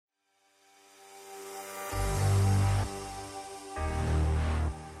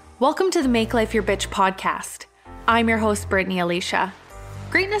Welcome to the Make Life Your Bitch podcast. I'm your host, Brittany Alicia.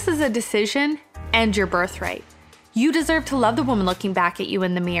 Greatness is a decision and your birthright. You deserve to love the woman looking back at you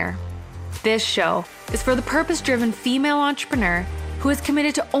in the mirror. This show is for the purpose-driven female entrepreneur who is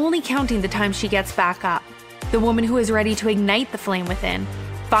committed to only counting the time she gets back up. The woman who is ready to ignite the flame within,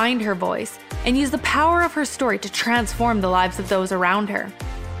 find her voice, and use the power of her story to transform the lives of those around her.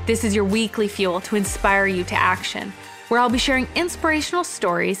 This is your weekly fuel to inspire you to action, where I'll be sharing inspirational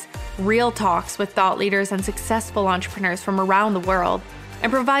stories, real talks with thought leaders and successful entrepreneurs from around the world, and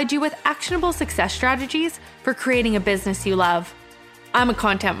provide you with actionable success strategies for creating a business you love. I'm a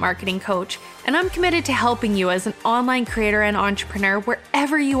content marketing coach, and I'm committed to helping you as an online creator and entrepreneur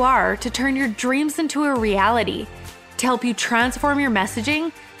wherever you are to turn your dreams into a reality, to help you transform your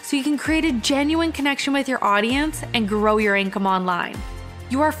messaging so you can create a genuine connection with your audience and grow your income online.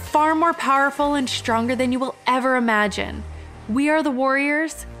 You are far more powerful and stronger than you will ever imagine. We are the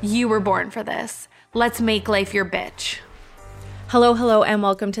warriors. You were born for this. Let's make life your bitch. Hello, and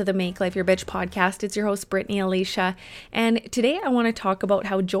welcome to the Make Life Your Bitch podcast. It's your host, Brittany Alicia, and today I want to talk about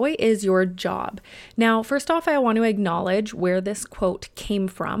how joy is your job. Now, first off, I want to acknowledge where this quote came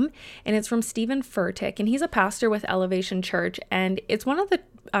from, and it's from Steven Furtick, and he's a pastor with Elevation Church, and it's one of the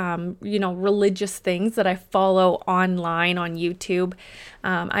religious things that I follow online on YouTube.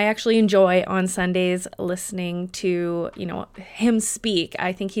 I actually enjoy on Sundays listening to, him speak.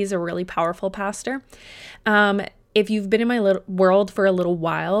 I think he's a really powerful pastor. If you've been in my world for a little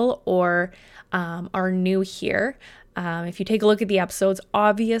while or are new here, if you take a look at the episodes,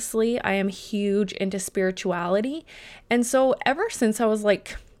 obviously I am huge into spirituality. And so ever since I was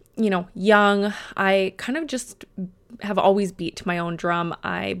young, I kind of just have always beat my own drum.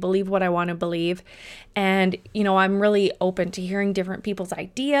 I believe what I want to believe. And, I'm really open to hearing different people's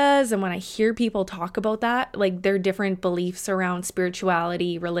ideas. And when I hear people talk about that, their different beliefs around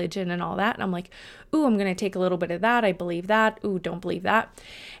spirituality, religion, and all that, and I'm like, ooh, I'm going to take a little bit of that. I believe that. Ooh, don't believe that.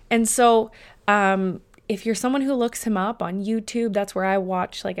 And so, if you're someone who looks him up on YouTube, that's where I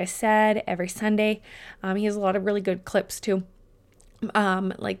watch, like I said, every Sunday. He has a lot of really good clips too.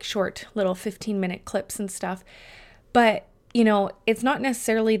 Short little 15-minute clips and stuff. But, it's not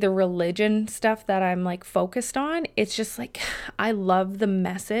necessarily the religion stuff that I'm focused on. It's just I love the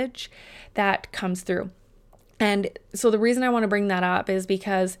message that comes through. And so the reason I want to bring that up is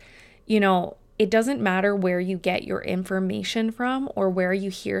because, it doesn't matter where you get your information from or where you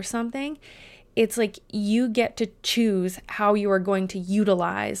hear something. It's you get to choose how you are going to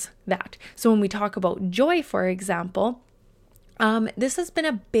utilize that. So when we talk about joy, for example, this has been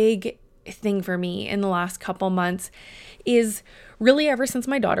a big thing for me in the last couple months, is really ever since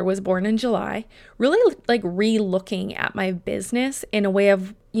my daughter was born in July, really re-looking at my business in a way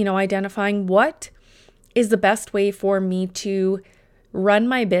of, identifying what is the best way for me to run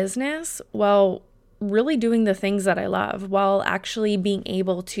my business while really doing the things that I love, while actually being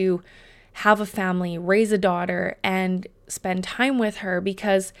able to have a family, raise a daughter, and spend time with her.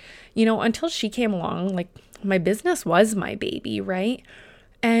 Because, until she came along, my business was my baby, right?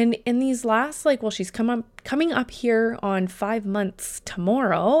 And in these last, she's coming up here on 5 months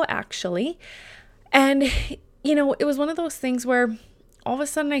tomorrow, actually. And, it was one of those things where all of a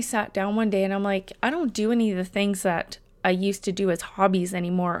sudden I sat down one day and I'm like, I don't do any of the things that I used to do as hobbies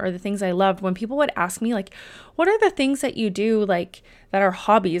anymore, or the things I loved. When people would ask me, what are the things that you do, that are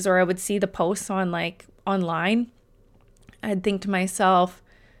hobbies, or I would see the posts on, online, I'd think to myself,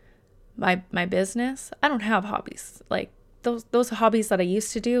 my business, I don't have hobbies. Those hobbies that I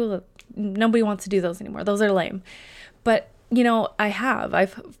used to do, nobody wants to do those anymore. Those are lame. But,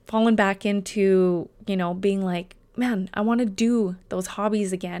 I've fallen back into, being man, I want to do those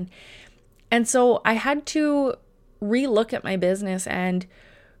hobbies again. And so I had to relook at my business and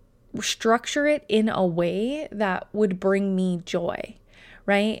structure it in a way that would bring me joy,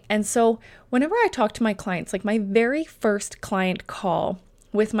 right? And so whenever I talk to my clients, my very first client call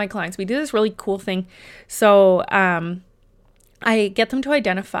with my clients, we do this really cool thing. So, I get them to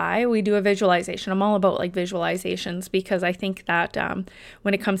identify. We do a visualization. I'm all about visualizations because I think that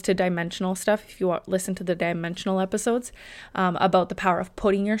when it comes to dimensional stuff, if you listen to the dimensional episodes about the power of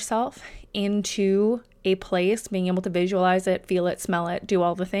putting yourself into a place, being able to visualize it, feel it, smell it, do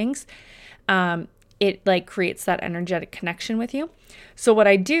all the things, it creates that energetic connection with you. So what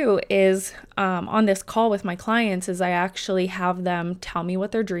I do is on this call with my clients is I actually have them tell me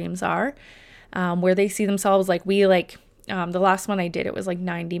what their dreams are, where they see themselves. The last one I did, it was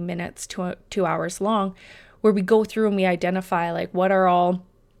 90 minutes to 2 hours long, where we go through and we identify what are all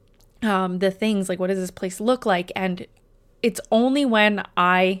the things, what does this place look like? And it's only when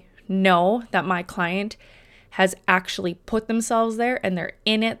I know that my client has actually put themselves there and they're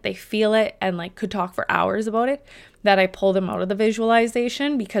in it, they feel it, and like could talk for hours about it, that I pull them out of the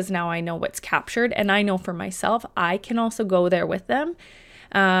visualization, because now I know what's captured, and I know for myself, I can also go there with them.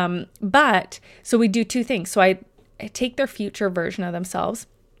 But so we do two things. So I take their future version of themselves,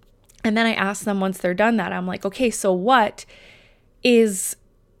 and then I ask them, once they're done that, I'm like, okay, so what is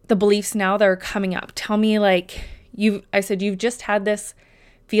the beliefs now that are coming up? Tell me, like, I said, you've just had this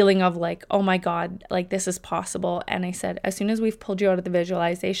feeling of like, oh my God, like this is possible. And I said, as soon as we've pulled you out of the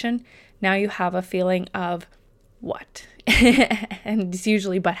visualization, now you have a feeling of what? And it's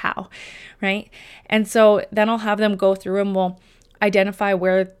usually, but how, right? And so then I'll have them go through and we'll identify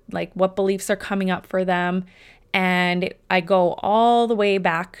where, like, what beliefs are coming up for them. And I go all the way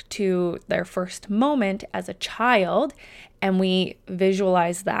back to their first moment as a child, and we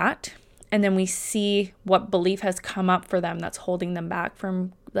visualize that. And then we see what belief has come up for them that's holding them back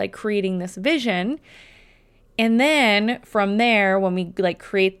from like creating this vision. And then from there, when we like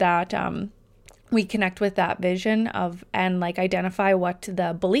create that, we connect with that vision of, and like identify what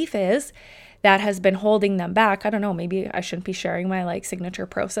the belief is that has been holding them back. I don't know, maybe I shouldn't be sharing my like signature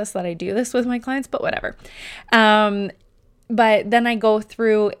process that I do this with my clients, but whatever. But then I go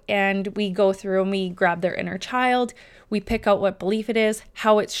through and we grab their inner child. We pick out what belief it is,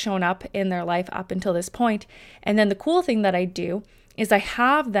 how it's shown up in their life up until this point. And then the cool thing that I do is I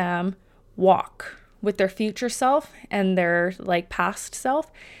have them walk with their future self and their like past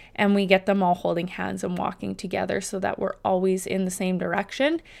self. And we get them all holding hands and walking together so that we're always in the same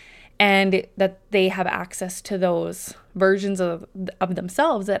direction, and that they have access to those versions of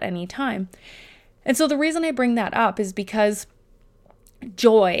themselves at any time. And so the reason I bring that up is because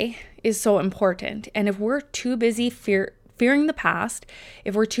joy is so important. And if we're too busy fearing the past,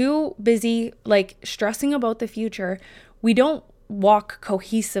 if we're too busy like stressing about the future, we don't walk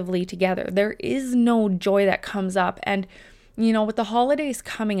cohesively together. There is no joy that comes up. And you know, with the holidays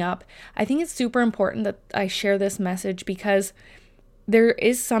coming up, I think it's super important that I share this message, because there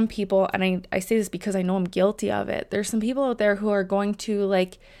is some people, and I say this because I know I'm guilty of it. There's some people out there who are going to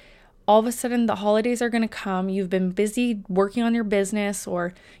like, all of a sudden the holidays are going to come. You've been busy working on your business,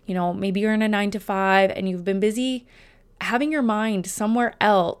 or, you know, maybe you're in a 9-to-5 and you've been busy having your mind somewhere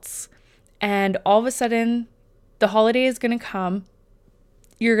else. And all of a sudden the holiday is going to come.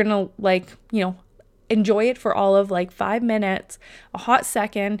 You're going to like, you know, enjoy it for all of like 5 minutes, a hot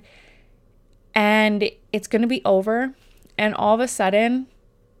second, and it's going to be over. And all of a sudden,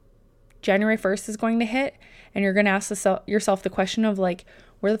 January 1st is going to hit, and you're going to ask yourself the question of like,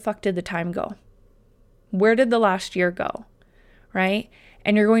 where the fuck did the time go? Where did the last year go? Right?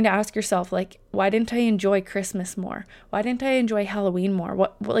 And you're going to ask yourself like, why didn't I enjoy Christmas more? Why didn't I enjoy Halloween more?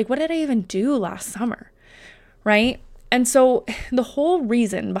 What did I even do last summer? Right? And so the whole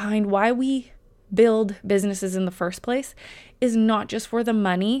reason behind why we build businesses in the first place is not just for the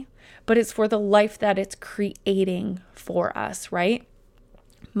money, but it's for the life that it's creating for us, right?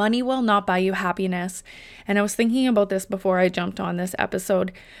 Money will not buy you happiness. And I was thinking about this before I jumped on this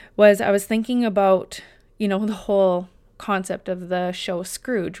episode, I was thinking about, you know, the whole concept of the show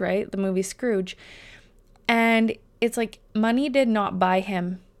Scrooge, right? The movie Scrooge. And it's like money did not buy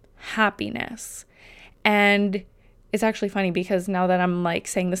him happiness. And it's actually funny because now that I'm like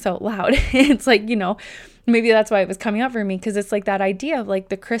saying this out loud, it's like, you know, maybe that's why it was coming up for me, because it's like that idea of like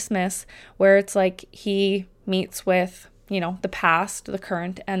the Christmas where it's like he meets with, you know, the past, the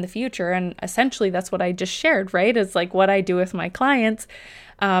current, and the future. And essentially that's what I just shared, right? It's like what I do with my clients.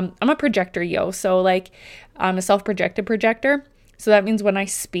 I'm a projector, so like I'm a self-projected projector. So that means when I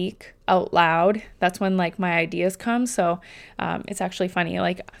speak out loud, that's when like my ideas come. So it's actually funny.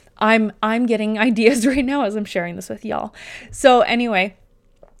 Like I'm getting ideas right now as I'm sharing this with y'all. So anyway,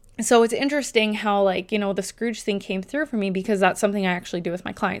 so it's interesting how like, you know, the Scrooge thing came through for me, because that's something I actually do with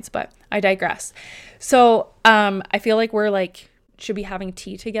my clients, but I digress. So I feel like we're like, should be having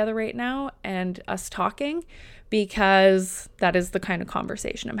tea together right now and us talking, because that is the kind of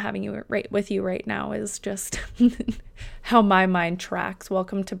conversation I'm having with you right now, is just how my mind tracks.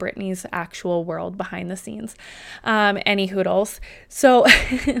 Welcome to Brittany's actual world behind the scenes. Any hoodles. So,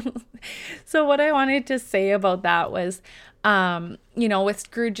 so what I wanted to say about that was, you know, with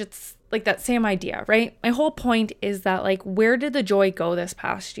Scrooge, it's like that same idea, right? My whole point is that like, where did the joy go this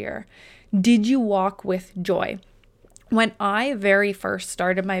past year? Did you walk with joy? When I very first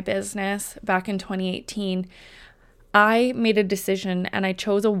started my business back in 2018, I made a decision and I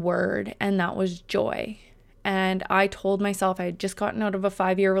chose a word, and that was joy. And I told myself I had just gotten out of a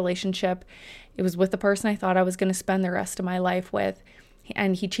 5-year relationship. It was with the person I thought I was going to spend the rest of my life with.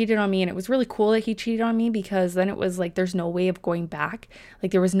 And he cheated on me, and it was really cool that he cheated on me, because then it was like there's no way of going back.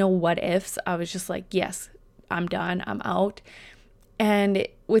 Like there was no what ifs. I was just like, yes, I'm done, I'm out. And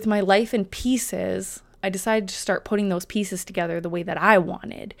with my life in pieces, I decided to start putting those pieces together the way that I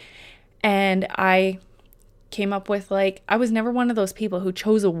wanted. And I came up with I was never one of those people who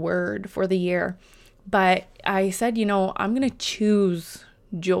chose a word for the year, but I said, I'm going to choose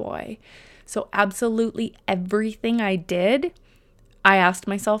joy. So absolutely everything I did, I asked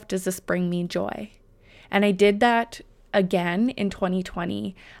myself, does this bring me joy? And I did that again in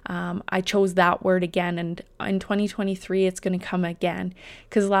 2020. I chose that word again, and in 2023 it's going to come again,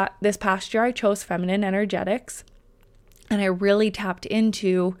 because this past year I chose feminine energetics, and I really tapped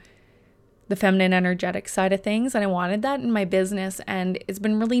into the feminine energetic side of things, and I wanted that in my business. And it's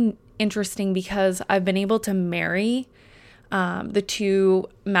been really interesting because I've been able to marry the two,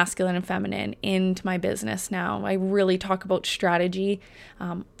 masculine and feminine, into my business now. I really talk about strategy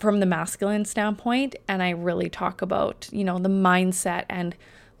from the masculine standpoint, and I really talk about, the mindset and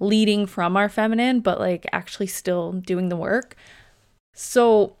leading from our feminine, but actually still doing the work.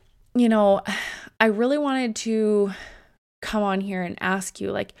 So, I really wanted to come on here and ask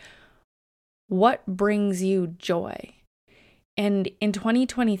you, what brings you joy? And in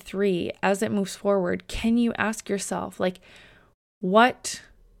 2023, as it moves forward, can you ask yourself, what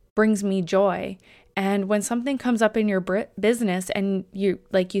brings me joy? And when something comes up in your business and you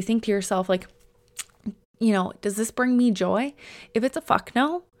think to yourself, does this bring me joy? If it's a fuck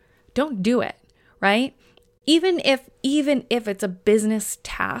no, don't do it, right? Even if it's a business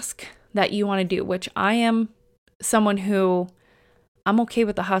task that you want to do, which I am someone who, I'm okay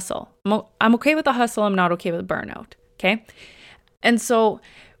with the hustle. I'm okay with the hustle. I'm not okay with burnout. Okay. And so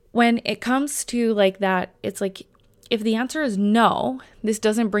when it comes to that, it's if the answer is no, this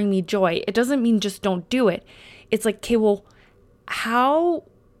doesn't bring me joy, it doesn't mean just don't do it. It's okay, well, how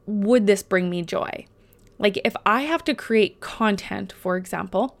would this bring me joy? If I have to create content, for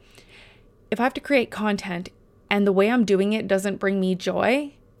example, if I have to create content and the way I'm doing it doesn't bring me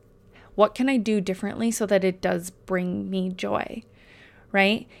joy, what can I do differently so that it does bring me joy?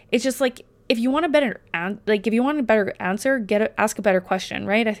 Right? It's just if you want a better answer, ask a better question,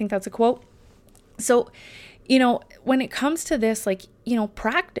 right? I think that's a quote. So, when it comes to this,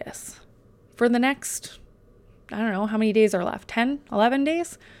 practice for the next, I don't know, how many days are left? 10, 11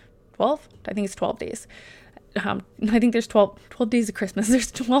 days? 12? I think it's 12 days. I think there's 12 days of Christmas.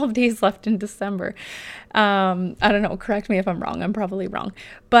 There's 12 days left in December. I don't know. Correct me if I'm wrong. I'm probably wrong.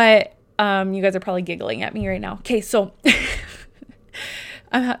 But you guys are probably giggling at me right now. Okay, so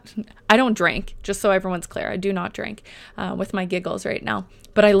I don't drink, just so everyone's clear. I do not drink with my giggles right now,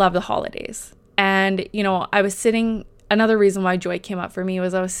 but I love the holidays. And, I was sitting, another reason why joy came up for me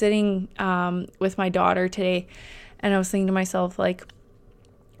was I was sitting with my daughter today, and I was thinking to myself, I'm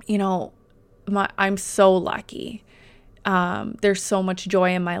so lucky. There's so much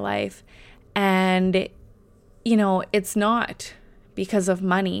joy in my life. And, it's not because of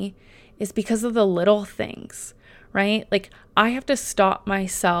money, it's because of the little things, right? I have to stop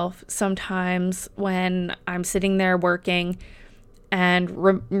myself sometimes when I'm sitting there working and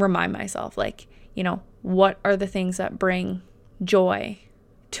remind myself, what are the things that bring joy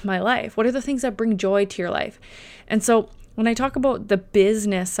to my life? What are the things that bring joy to your life? And so when I talk about the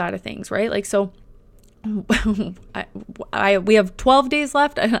business side of things, right? We have 12 days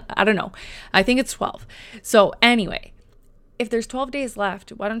left. I don't know. I think it's 12. So anyway, if there's 12 days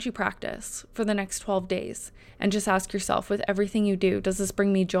left, why don't you practice for the next 12 days and just ask yourself, with everything you do, does this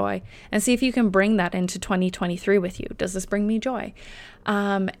bring me joy? And see if you can bring that into 2023 with you. Does this bring me joy?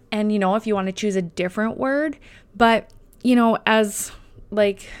 And if you want to choose a different word, but as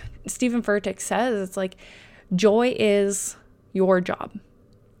Stephen Furtick says, it's joy is your job.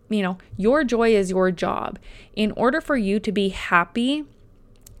 Your joy is your job. In order for you to be happy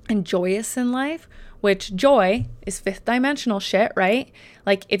and joyous in life, which joy is fifth dimensional shit, right?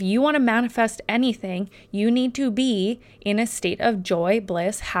 If you want to manifest anything, you need to be in a state of joy,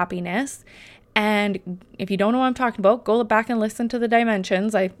 bliss, happiness. And if you don't know what I'm talking about, go back and listen to the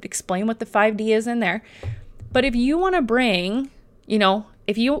dimensions. I explain what the 5D is in there. But if you want to bring,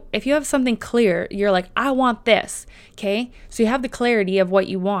 if you have something clear, you're I want this, okay? So you have the clarity of what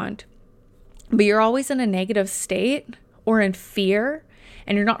you want, but you're always in a negative state or in fear,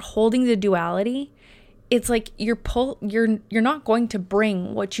 and you're not holding the duality. It's you're not going to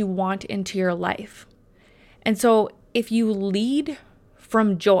bring what you want into your life. And so if you lead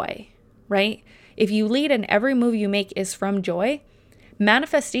from joy, right? If you lead and every move you make is from joy,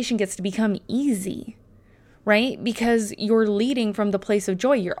 manifestation gets to become easy, right? Because you're leading from the place of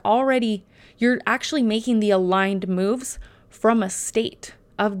joy. You're actually making the aligned moves from a state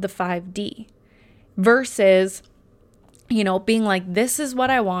of the 5D versus being like, this is what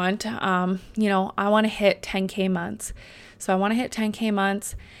I want. I want to hit 10K months. So I want to hit 10K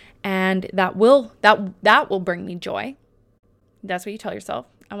months, and that will bring me joy. That's what you tell yourself.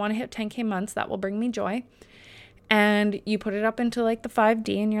 I want to hit 10K months. That will bring me joy. And you put it up into like the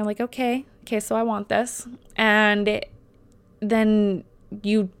 5D, and you're like, okay, so I want this. And then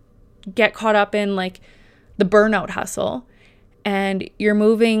you get caught up in like the burnout hustle, and you're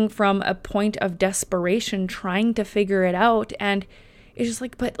moving from a point of desperation trying to figure it out. And it's just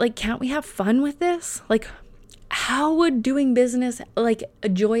like, but like, can't we have fun with this? Like, how would doing business like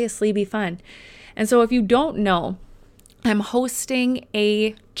joyously be fun? And so if you don't know, I'm hosting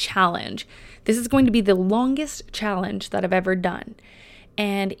a challenge. This is going to be the longest challenge that I've ever done.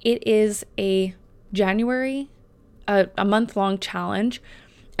 And it is a month-long challenge.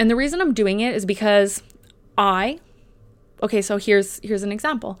 And the reason I'm doing it is because so here's an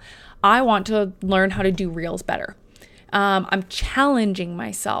example. I want to learn how to do reels better. I'm challenging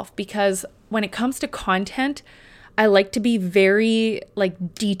myself because when it comes to content, I like to be very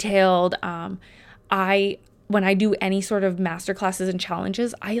like detailed. When I do any sort of masterclasses and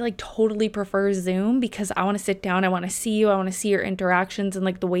challenges, I like totally prefer Zoom because I want to sit down. I want to see you. I want to see your interactions and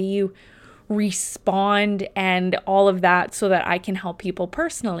like the way you respond and all of that so that I can help people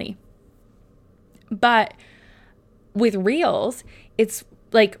personally. But with Reels, it's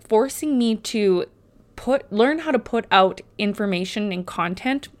like forcing me to learn how to put out information and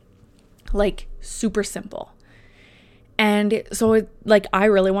content like super simple. And so I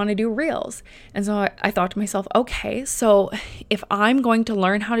really want to do Reels. And so I thought to myself, okay, so if I'm going to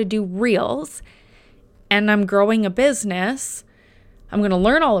learn how to do Reels and I'm growing a business, I'm going to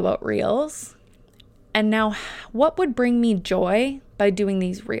learn all about Reels. And now what would bring me joy by doing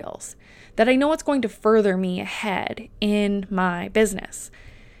these Reels that I know it's going to further me ahead in my business?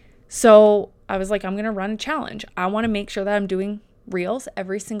 So I was like, I'm going to run a challenge. I want to make sure that I'm doing Reels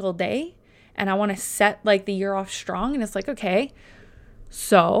every single day. And I want to set like the year off strong. And it's like, okay,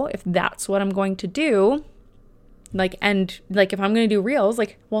 so if that's what I'm going to do, if I'm going to do Reels,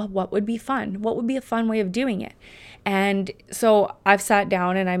 like, well, what would be fun? What would be a fun way of doing it? And so I've sat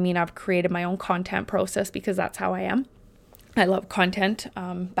down and I've created my own content process because that's how I am. I love content.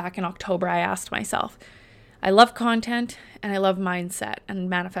 Back in October, I asked myself, I love content and I love mindset and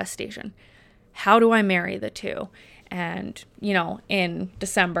manifestation. How do I marry the two? And, in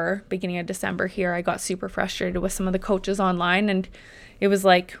beginning of December here, I got super frustrated with some of the coaches online. And it was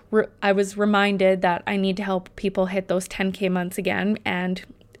like, I was reminded that I need to help people hit those 10K months again and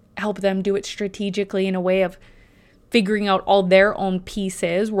help them do it strategically in a way of figuring out all their own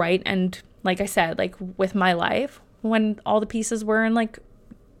pieces, right? And like I said, like with my life, when all the pieces were in like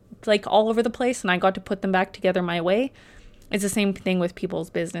all over the place and I got to put them back together my way, it's the same thing with people's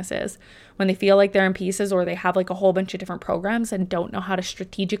businesses. When they feel like they're in pieces or they have like a whole bunch of different programs and don't know how to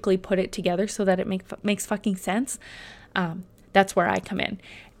strategically put it together so that it makes fucking sense, that's where I come in.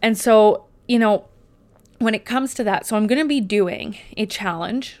 And so, when it comes to that, so I'm going to be doing a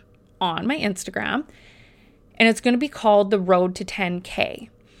challenge on my Instagram, and it's going to be called the Road to 10K.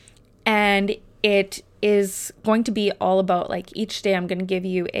 And it is going to be all about like each day I'm going to give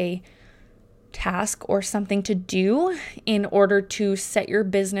you a task or something to do in order to set your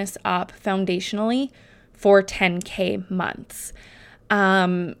business up foundationally for 10K months.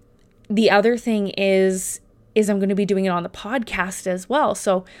 The other thing is I'm going to be doing it on the podcast as well.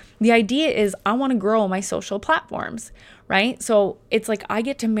 So the idea is I want to grow my social platforms, right? So it's like I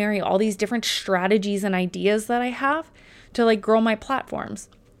get to marry all these different strategies and ideas that I have to like grow my platforms.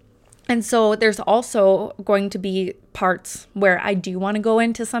 And so there's also going to be parts where I do want to go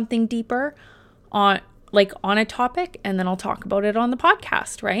into something deeper on a topic, and then I'll talk about it on the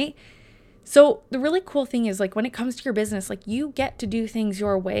podcast, right? So the really cool thing is like when it comes to your business, like you get to do things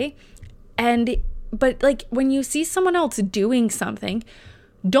your way. But like when you see someone else doing something,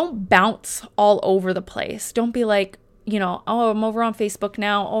 don't bounce all over the place. Don't be like, oh, I'm over on Facebook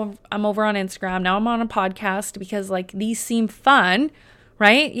now. Oh, I'm over on Instagram. Now I'm on a podcast because like these seem fun,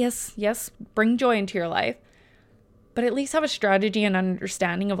 right? Yes, bring joy into your life. But at least have a strategy and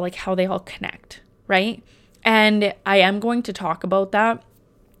understanding of like how they all connect, right? And I am going to talk about that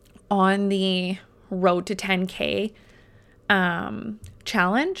on the Road to 10K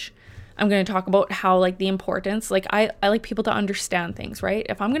challenge. I'm going to talk about how like the importance, like I like people to understand things, right?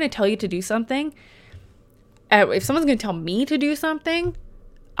 If I'm going to tell you to do something, if someone's going to tell me to do something,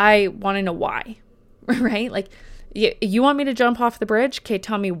 I want to know why, right? Like you want me to jump off the bridge? Okay,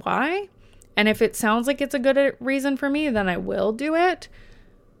 tell me why. And if it sounds like it's a good reason for me, then I will do it.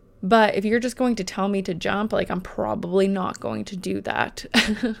 But if you're just going to tell me to jump, like I'm probably not going to do that.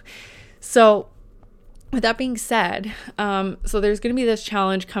 So with that being said, so there's going to be this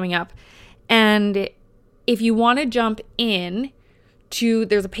challenge coming up. And if you want to jump in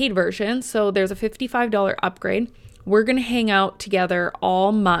there's a paid version. So there's a $55 upgrade. We're going to hang out together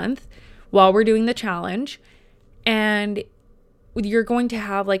all month while we're doing the challenge. And you're going to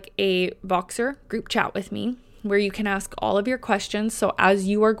have like a Voxer group chat with me where you can ask all of your questions. So as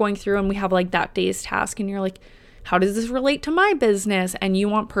you are going through and we have like that day's task and you're like, how does this relate to my business? And you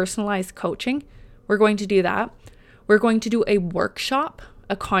want personalized coaching, we're going to do that. We're going to do a workshop,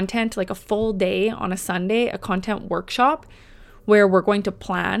 a content, like a full day on a Sunday, a content workshop where we're going to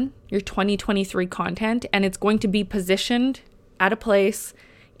plan your 2023 content, and it's going to be positioned at a place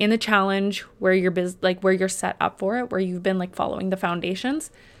in the challenge where where you're set up for it, where you've been like following the foundations,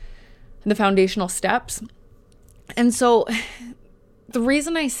 the foundational steps. And so the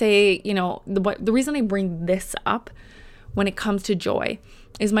reason I say, the reason I bring this up when it comes to joy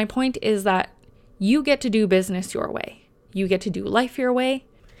is my point is that you get to do business your way. You get to do life your way.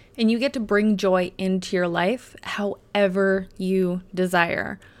 And you get to bring joy into your life however you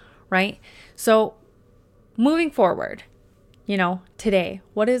desire, right? So moving forward, today,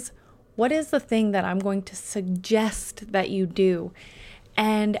 what is the thing that I'm going to suggest that you do?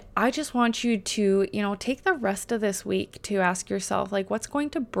 And I just want you to, take the rest of this week to ask yourself, like, what's going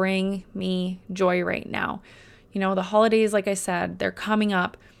to bring me joy right now? The holidays, like I said, they're coming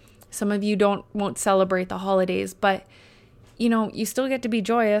up. Some of you won't celebrate the holidays, but you still get to be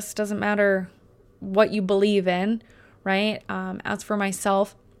joyous. Doesn't matter what you believe in, right? As for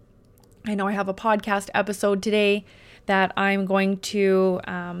myself, I know I have a podcast episode today that I'm going to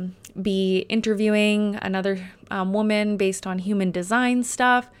be interviewing another woman based on human design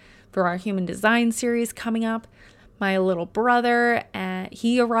stuff for our human design series coming up. My little brother,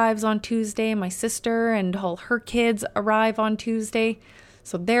 he arrives on Tuesday. My sister and all her kids arrive on Tuesday.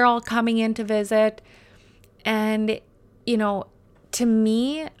 So they're all coming in to visit. And to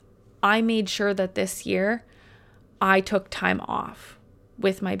me, I made sure that this year I took time off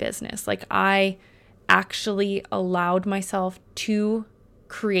with my business. Like I actually allowed myself to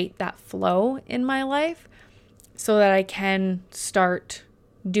create that flow in my life so that I can start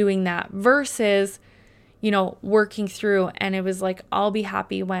doing that versus, working through. And it was like, I'll be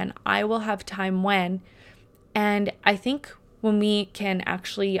happy when, I will have time when. And I think when we can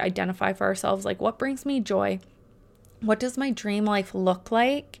actually identify for ourselves, like what brings me joy? What does my dream life look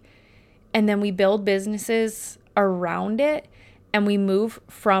like? And then we build businesses around it and we move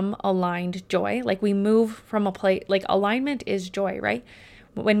from aligned joy. Like we move from a place, like alignment is joy, right?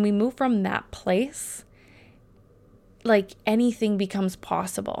 When we move from that place, like anything becomes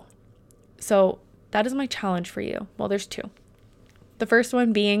possible. So that is my challenge for you. Well, there's two. The first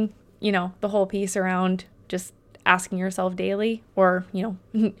one being, the whole piece around just asking yourself daily or,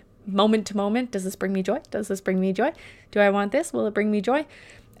 moment to moment, does this bring me joy? Does this bring me joy? Do I want this? Will it bring me joy?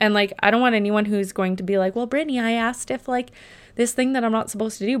 And like, I don't want anyone who's going to be like, well, Brittany, I asked if like this thing that I'm not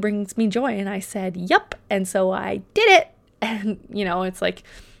supposed to do brings me joy. And I said, yep. And so I did it. And it's like,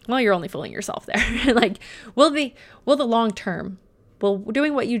 well, you're only fooling yourself there. Like, will the long term, will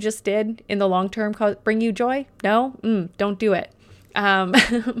doing what you just did in the long term bring you joy? No, don't do it.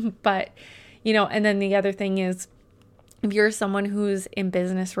 But, and then the other thing is, if you're someone who's in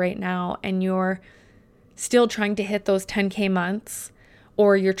business right now and you're still trying to hit those 10K months,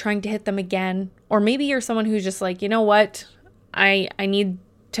 or you're trying to hit them again, or maybe you're someone who's just like, you know what, I need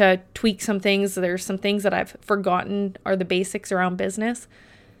to tweak some things. There's some things that I've forgotten are the basics around business.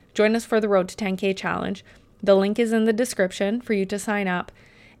 Join us for the Road to 10K Challenge. The link is in the description for you to sign up.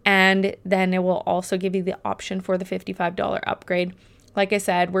 And then it will also give you the option for the $55 upgrade. Like I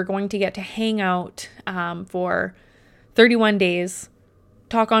said, we're going to get to hang out for 31 days,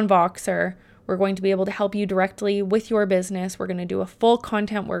 talk on Voxer. We're going to be able to help you directly with your business. We're going to do a full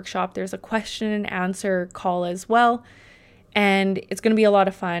content workshop. There's a question and answer call as well. And it's going to be a lot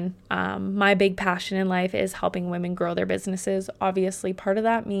of fun. My big passion in life is helping women grow their businesses. Obviously, part of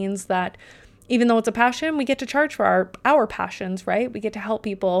that means that even though it's a passion, we get to charge for our passions, right? We get to help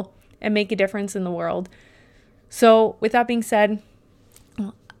people and make a difference in the world. So with that being said,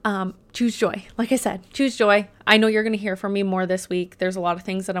 choose joy. Like I said, choose joy. I know you're going to hear from me more this week. There's a lot of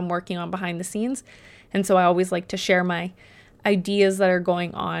things that I'm working on behind the scenes. And so I always like to share my ideas that are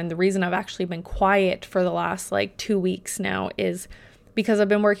going on. The reason I've actually been quiet for the last 2 weeks now is because I've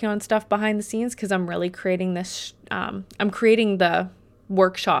been working on stuff behind the scenes, because I'm really creating this, I'm creating the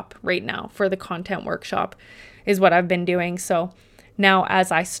workshop right now for the content workshop is what I've been doing. So now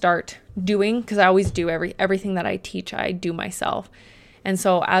as I start doing, because I always do everything that I teach, I do myself. And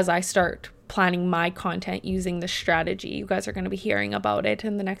so as I start planning my content using this strategy, you guys are going to be hearing about it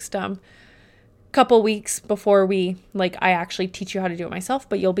in the next couple weeks before I actually teach you how to do it myself,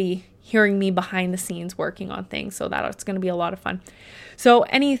 but you'll be hearing me behind the scenes working on things. So it's going to be a lot of fun. So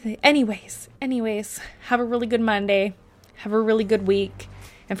anyways, have a really good Monday. Have a really good week.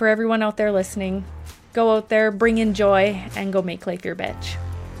 And for everyone out there listening, go out there, bring in joy, and go make life your bitch.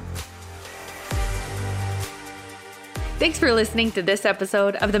 Thanks for listening to this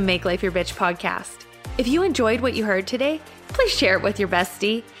episode of the Make Life Your Bitch podcast. If you enjoyed what you heard today, please share it with your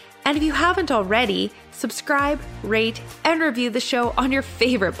bestie. And if you haven't already, subscribe, rate, and review the show on your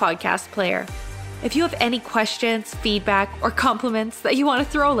favorite podcast player. If you have any questions, feedback, or compliments that you want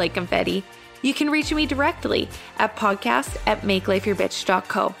to throw like confetti, you can reach me directly at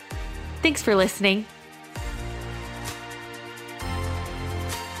podcast@makelifeyourbitch.co. Thanks for listening.